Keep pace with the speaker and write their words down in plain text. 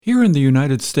Here in the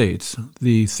United States,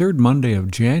 the third Monday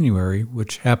of January,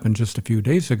 which happened just a few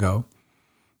days ago,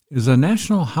 is a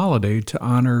national holiday to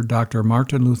honor Dr.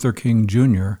 Martin Luther King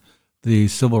Jr., the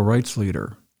civil rights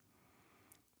leader.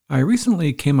 I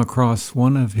recently came across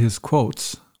one of his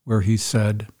quotes where he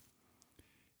said,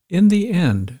 "In the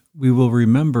end, we will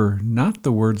remember not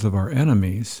the words of our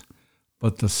enemies,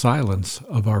 but the silence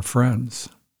of our friends."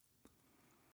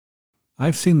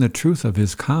 I've seen the truth of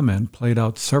his comment played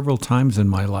out several times in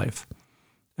my life,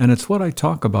 and it's what I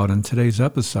talk about in today's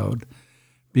episode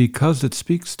because it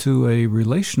speaks to a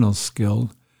relational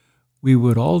skill we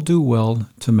would all do well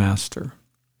to master.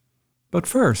 But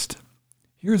first,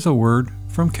 here's a word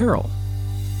from Carol.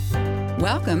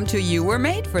 Welcome to You Were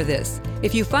Made for This.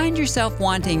 If you find yourself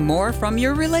wanting more from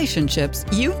your relationships,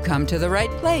 you've come to the right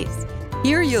place.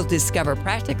 Here you'll discover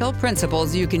practical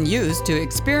principles you can use to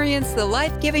experience the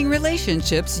life-giving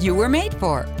relationships you were made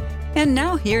for. And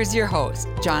now here's your host,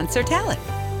 John Sertalik.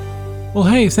 Well,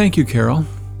 hey, thank you, Carol.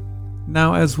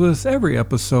 Now, as with every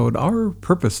episode, our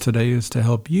purpose today is to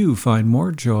help you find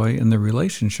more joy in the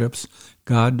relationships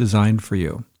God designed for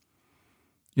you.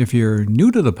 If you're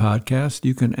new to the podcast,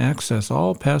 you can access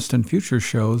all past and future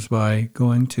shows by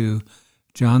going to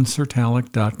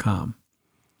johnsertalik.com.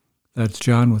 That's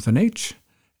John with an H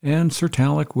and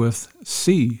Sertalik with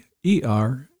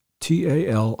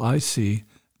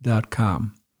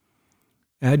CERTALIC.com.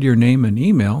 Add your name and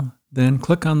email, then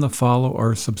click on the follow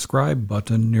or subscribe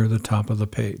button near the top of the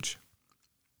page.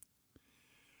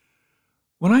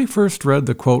 When I first read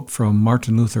the quote from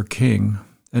Martin Luther King,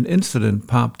 an incident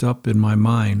popped up in my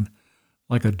mind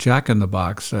like a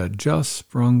jack-in-the-box that just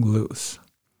sprung loose.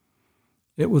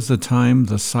 It was the time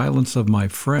the silence of my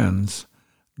friends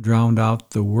drowned out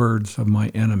the words of my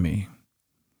enemy.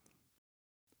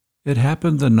 It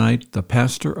happened the night the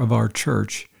pastor of our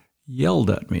church yelled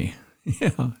at me.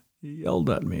 Yeah, he yelled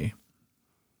at me.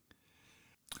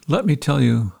 Let me tell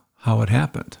you how it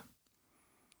happened.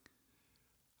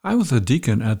 I was a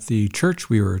deacon at the church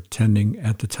we were attending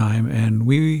at the time, and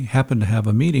we happened to have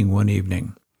a meeting one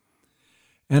evening.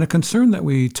 And a concern that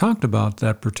we talked about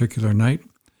that particular night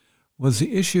was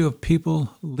the issue of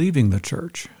people leaving the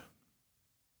church.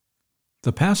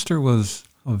 The pastor was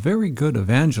a very good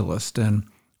evangelist, and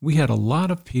we had a lot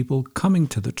of people coming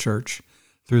to the church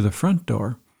through the front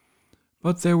door,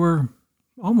 but there were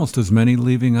almost as many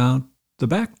leaving out the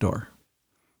back door.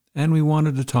 And we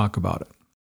wanted to talk about it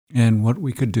and what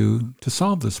we could do to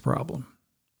solve this problem.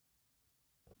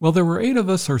 Well, there were 8 of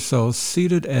us or so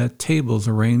seated at tables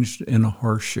arranged in a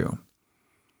horseshoe.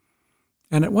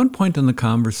 And at one point in the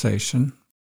conversation,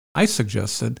 I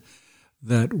suggested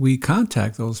that we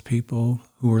contact those people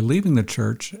who were leaving the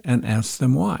church and ask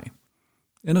them why,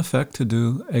 in effect to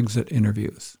do exit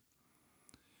interviews.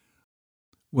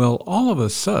 Well, all of a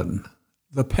sudden,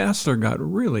 the pastor got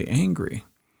really angry,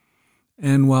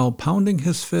 and while pounding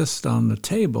his fist on the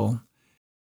table,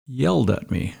 yelled at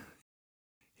me.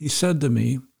 He said to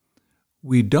me,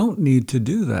 "We don't need to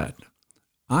do that.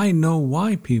 I know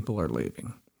why people are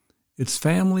leaving. It's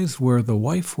families where the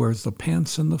wife wears the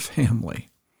pants in the family.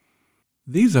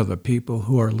 These are the people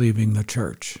who are leaving the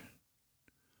church."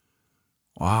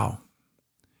 Wow.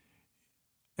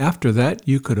 After that,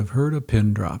 you could have heard a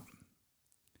pin drop.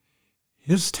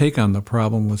 His take on the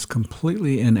problem was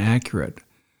completely inaccurate,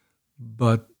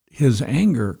 but his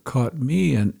anger caught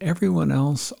me and everyone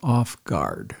else off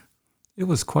guard. It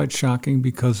was quite shocking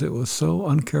because it was so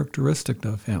uncharacteristic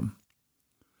of him.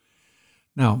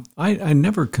 Now, I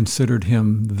never considered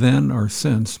him then or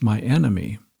since my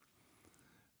enemy.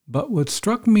 But what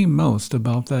struck me most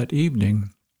about that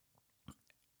evening,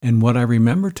 and what I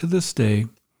remember to this day,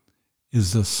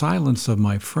 is the silence of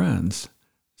my friends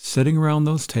sitting around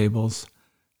those tables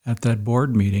at that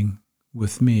board meeting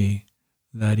with me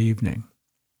that evening.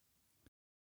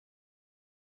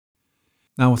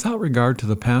 Now, without regard to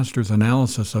the pastor's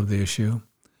analysis of the issue,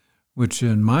 which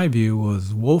in my view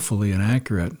was woefully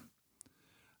inaccurate,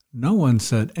 no one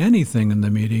said anything in the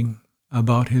meeting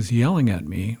about his yelling at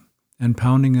me and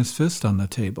pounding his fist on the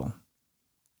table.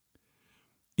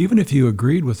 Even if you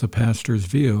agreed with the pastor's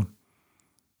view,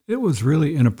 it was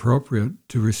really inappropriate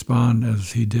to respond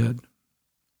as he did.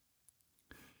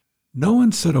 No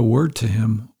one said a word to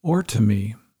him or to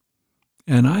me,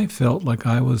 and I felt like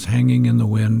I was hanging in the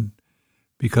wind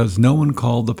because no one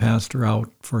called the pastor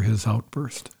out for his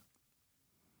outburst.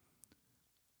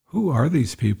 Who are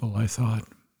these people, I thought?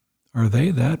 Are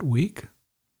they that weak?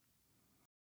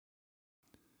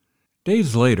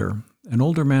 Days later, an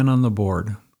older man on the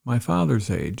board, my father's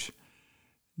age,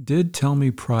 did tell me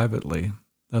privately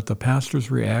that the pastor's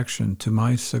reaction to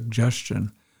my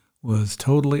suggestion was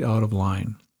totally out of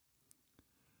line.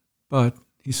 But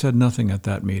he said nothing at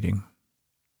that meeting.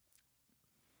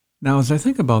 Now, as I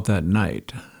think about that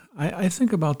night, I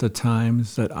think about the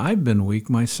times that I've been weak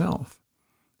myself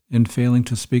in failing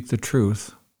to speak the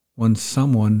truth when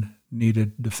someone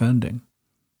needed defending.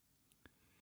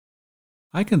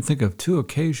 I can think of 2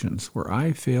 occasions where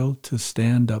I failed to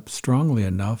stand up strongly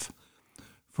enough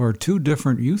for 2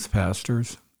 different youth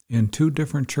pastors in 2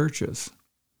 different churches.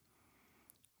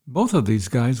 Both of these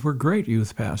guys were great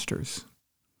youth pastors.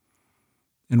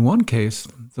 In one case,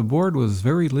 the board was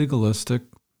very legalistic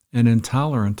and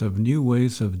intolerant of new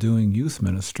ways of doing youth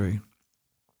ministry.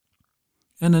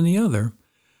 And in the other,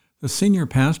 the senior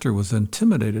pastor was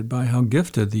intimidated by how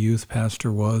gifted the youth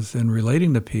pastor was in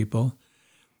relating to people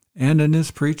and in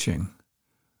his preaching,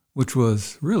 which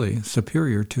was really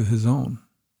superior to his own.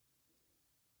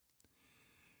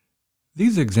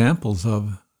 These examples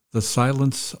of the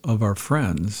silence of our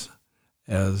friends,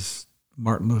 as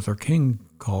Martin Luther King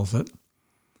calls it,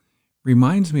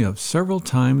 reminds me of several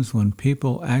times when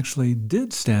people actually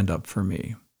did stand up for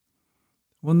me,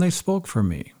 when they spoke for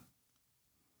me.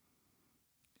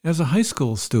 As a high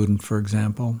school student, for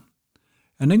example,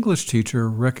 an English teacher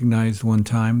recognized one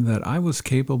time that I was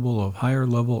capable of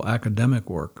higher-level academic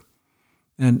work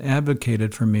and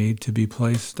advocated for me to be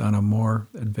placed on a more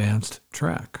advanced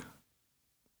track.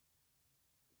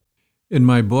 In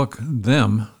my book,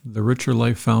 Them, The Richer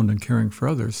Life Found in Caring for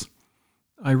Others,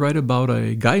 I write about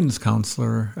a guidance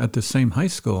counselor at the same high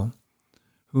school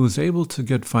who was able to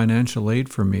get financial aid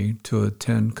for me to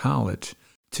attend college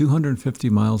 250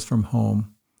 miles from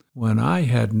home when I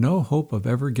had no hope of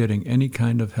ever getting any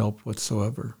kind of help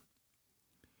whatsoever.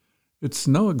 It's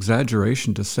no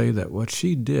exaggeration to say that what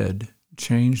she did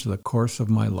changed the course of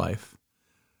my life.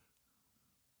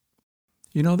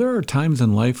 You know, there are times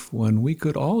in life when we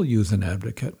could all use an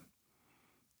advocate.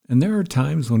 And there are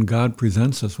times when God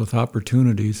presents us with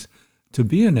opportunities to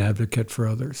be an advocate for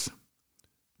others,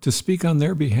 to speak on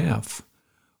their behalf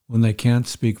when they can't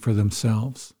speak for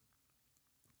themselves.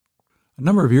 A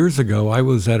number of years ago, I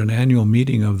was at an annual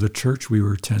meeting of the church we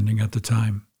were attending at the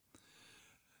time.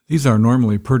 These are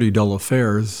normally pretty dull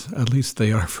affairs, at least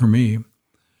they are for me.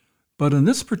 But in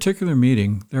this particular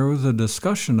meeting, there was a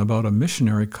discussion about a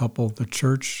missionary couple the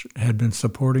church had been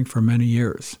supporting for many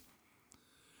years.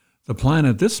 The plan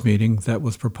at this meeting that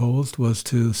was proposed was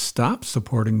to stop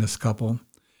supporting this couple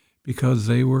because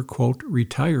they were, quote,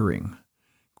 retiring,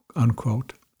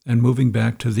 unquote, and moving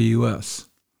back to the U.S.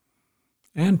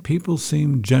 And people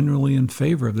seemed generally in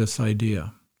favor of this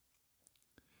idea.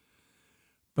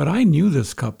 But I knew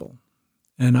this couple,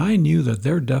 and I knew that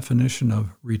their definition of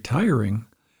retiring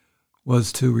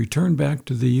was to return back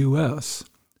to the U.S.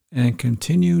 and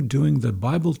continue doing the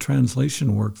Bible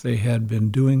translation work they had been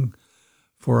doing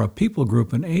for a people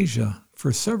group in Asia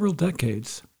for several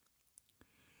decades.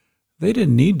 They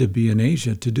didn't need to be in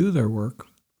Asia to do their work,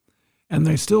 and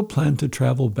they still planned to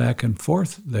travel back and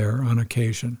forth there on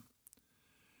occasion.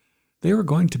 They were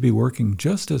going to be working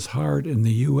just as hard in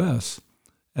the U.S.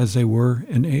 as they were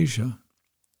in Asia.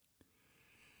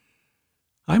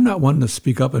 I'm not one to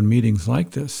speak up in meetings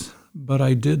like this, but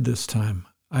I did this time.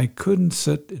 I couldn't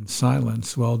sit in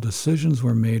silence while decisions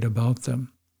were made about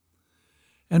them.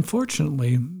 And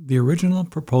fortunately, the original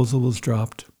proposal was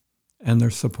dropped, and their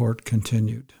support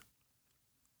continued.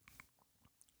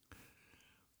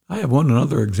 I have one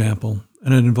other example,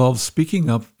 and it involves speaking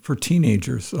up for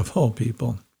teenagers, of all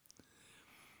people.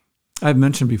 I've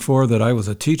mentioned before that I was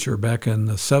a teacher back in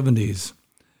the 70s,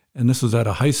 and this was at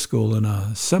a high school in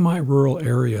a semi-rural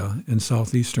area in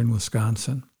southeastern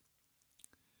Wisconsin.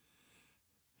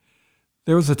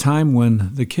 There was a time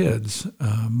when the kids,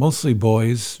 mostly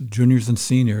boys, juniors and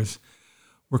seniors,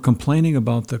 were complaining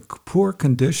about the poor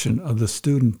condition of the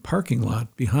student parking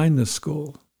lot behind the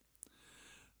school.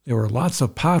 There were lots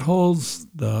of potholes,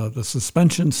 the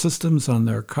suspension systems on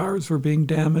their cars were being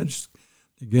damaged,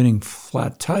 they're getting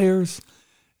flat tires.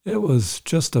 It was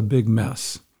just a big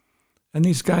mess. And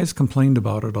these guys complained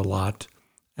about it a lot,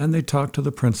 and they talked to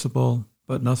the principal,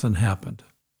 but nothing happened.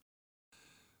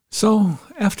 So,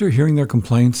 after hearing their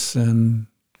complaints and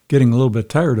getting a little bit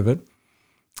tired of it,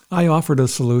 I offered a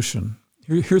solution.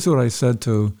 Here's what I said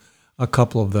to a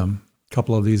couple of them, a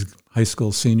couple of these high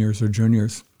school seniors or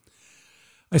juniors.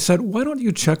 I said, why don't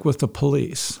you check with the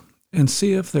police and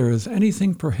see if there is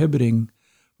anything prohibiting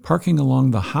parking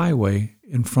along the highway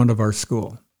in front of our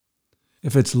school.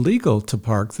 If it's legal to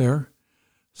park there,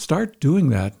 start doing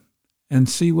that and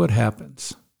see what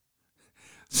happens.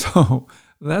 So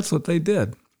that's what they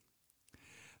did.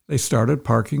 They started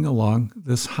parking along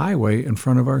this highway in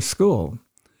front of our school.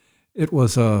 It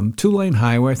was a 2-lane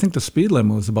highway. I think the speed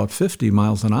limit was about 50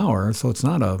 miles an hour, so it's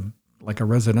not a like a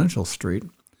residential street. It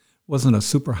wasn't a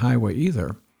superhighway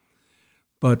either.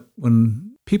 But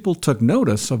when people took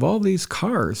notice of all these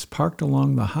cars parked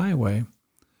along the highway,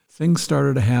 things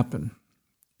started to happen.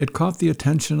 It caught the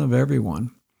attention of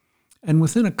everyone. And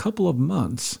within a couple of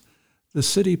months, the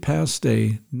city passed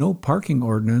a no parking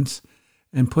ordinance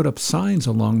and put up signs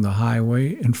along the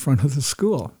highway in front of the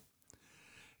school.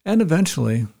 And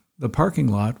eventually, the parking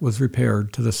lot was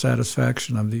repaired to the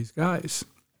satisfaction of these guys.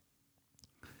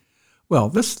 Well,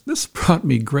 this brought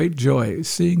me great joy,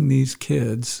 seeing these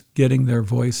kids getting their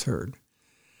voice heard.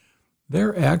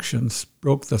 Their actions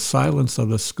broke the silence of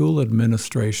the school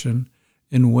administration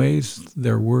in ways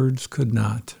their words could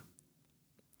not.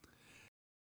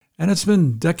 And it's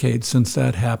been decades since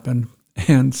that happened,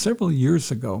 and several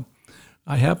years ago,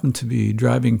 I happened to be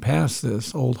driving past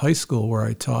this old high school where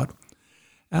I taught,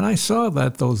 and I saw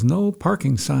that those no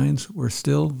parking signs were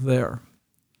still there.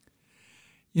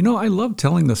 You know, I love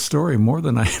telling the story more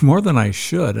than I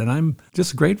should, and I'm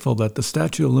just grateful that the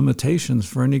statute of limitations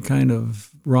for any kind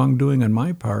of wrongdoing on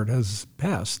my part has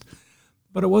passed.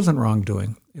 But it wasn't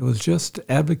wrongdoing. It was just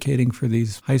advocating for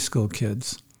these high school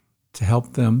kids to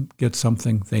help them get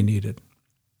something they needed.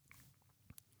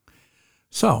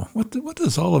 So, what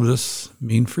does all of this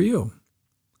mean for you?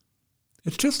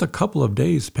 It's just a couple of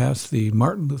days past the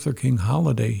Martin Luther King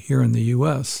holiday here in the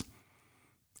U.S.,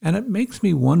 and it makes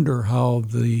me wonder how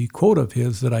the quote of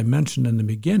his that I mentioned in the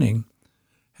beginning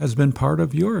has been part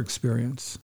of your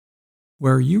experience,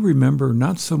 where you remember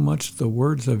not so much the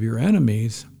words of your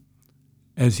enemies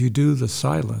as you do the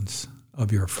silence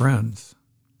of your friends.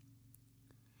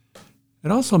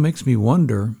 It also makes me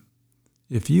wonder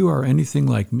if you are anything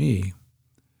like me,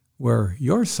 where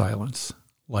your silence,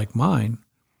 like mine,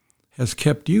 has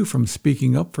kept you from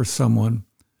speaking up for someone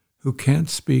who can't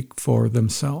speak for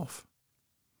themselves.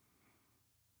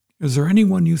 Is there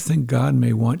anyone you think God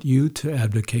may want you to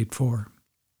advocate for?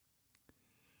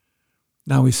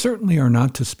 Now, we certainly are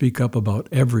not to speak up about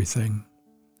everything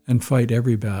and fight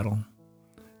every battle.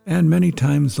 And many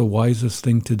times the wisest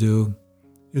thing to do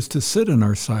is to sit in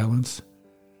our silence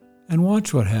and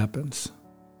watch what happens.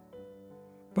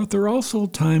 But there are also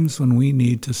times when we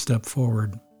need to step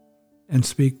forward and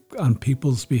speak on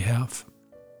people's behalf.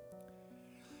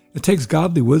 It takes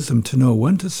godly wisdom to know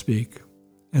when to speak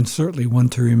and certainly when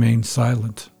to remain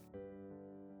silent.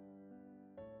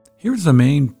 Here's the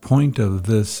main point of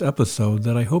this episode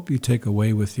that I hope you take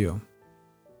away with you.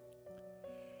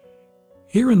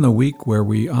 Here in the week where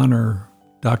we honor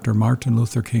Dr. Martin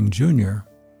Luther King Jr.,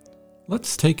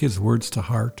 let's take his words to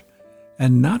heart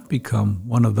and not become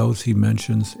one of those he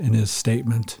mentions in his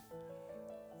statement.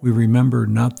 We remember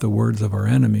not the words of our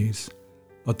enemies,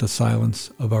 but the silence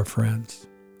of our friends.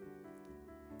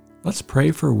 Let's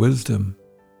pray for wisdom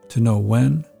to know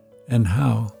when and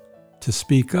how to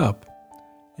speak up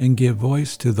and give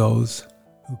voice to those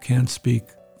who can't speak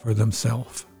for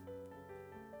themselves.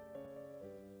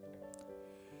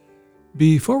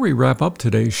 Before we wrap up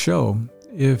today's show,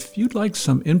 if you'd like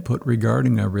some input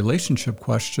regarding a relationship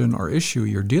question or issue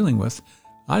you're dealing with,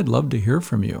 I'd love to hear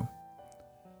from you.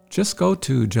 Just go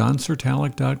to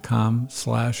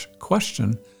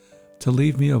johnsertalic.com/question to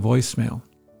leave me a voicemail.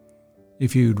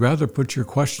 If you'd rather put your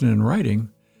question in writing,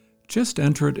 just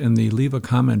enter it in the leave a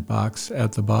comment box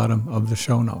at the bottom of the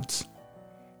show notes.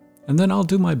 And then I'll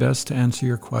do my best to answer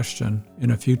your question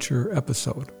in a future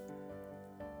episode.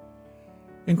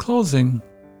 In closing,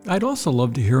 I'd also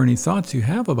love to hear any thoughts you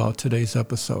have about today's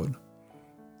episode.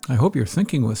 I hope your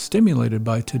thinking was stimulated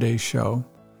by today's show,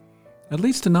 at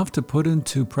least enough to put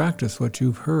into practice what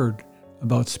you've heard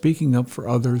about speaking up for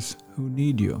others who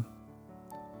need you.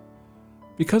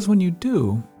 Because when you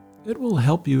do, it will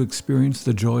help you experience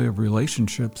the joy of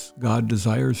relationships God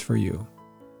desires for you.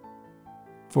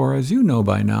 For as you know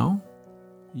by now,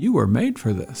 you were made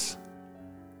for this.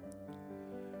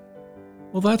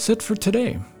 Well, that's it for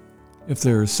today. If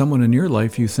there's someone in your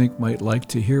life you think might like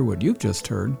to hear what you've just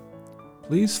heard,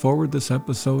 please forward this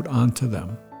episode on to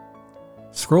them.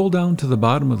 Scroll down to the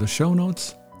bottom of the show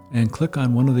notes and click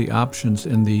on one of the options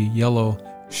in the yellow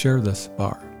Share This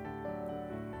bar.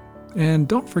 And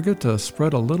don't forget to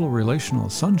spread a little relational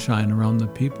sunshine around the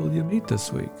people you meet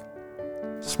this week.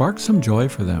 Spark some joy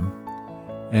for them.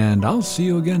 And I'll see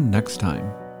you again next time.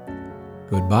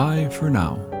 Goodbye for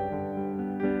now.